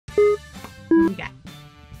we got?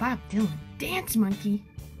 Bob Dylan, Dance Monkey.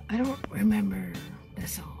 I don't remember the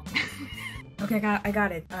song. Okay, I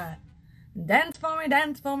got it. Dance for me,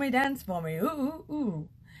 dance for me, dance for me. Ooh, ooh, ooh.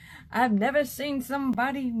 I've never seen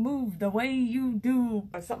somebody move the way you do.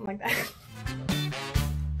 Or something like that.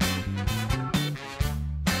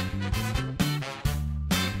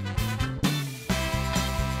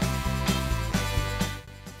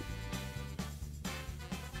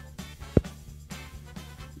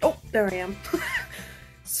 Oh, there I am.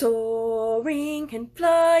 Soaring and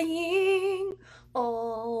flying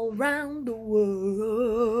all around the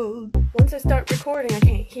world. Once I start recording, I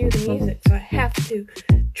can't hear the music, so I have to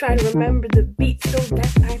try to remember the beat so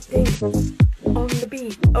that I think on the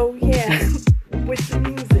beat. Oh yeah, with the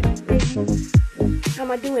music. How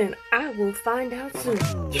am I doing? I will find out soon.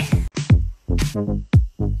 Yeah.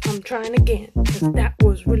 I'm trying again, because that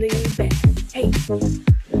was really bad. Hey.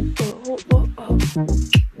 Oh, oh, oh.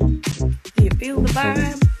 Do you feel the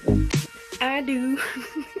vibe? I do.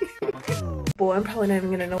 Boy, I'm probably not even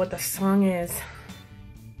gonna know what the song is.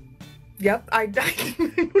 Yep, I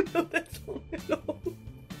don't know that song at all.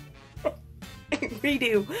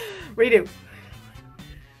 Redo.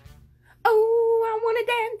 Oh, I wanna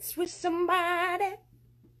dance with somebody.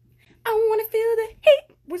 I wanna feel the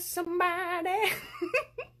heat with somebody.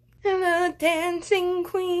 And a dancing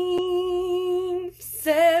queen,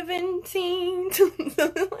 17,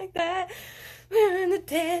 something like that. And the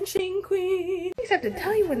dancing queen. I just have to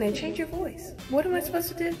tell you when they change your voice. What am I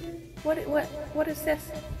supposed to do? What is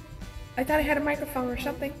this? I thought I had a microphone or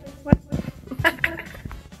something. What?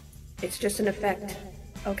 It's just an effect.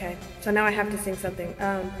 Okay, so now I have to sing something.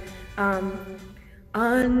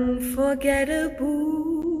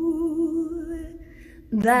 Unforgettable.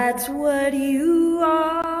 That's what you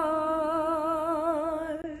are.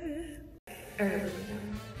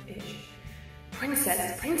 Ish.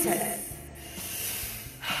 Princess.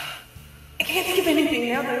 I can't think of anything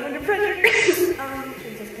now that I'm under pressure. Princess.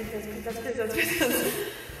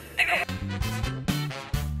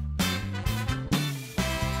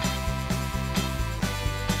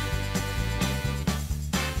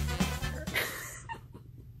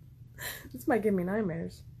 This might give me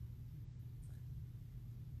nightmares.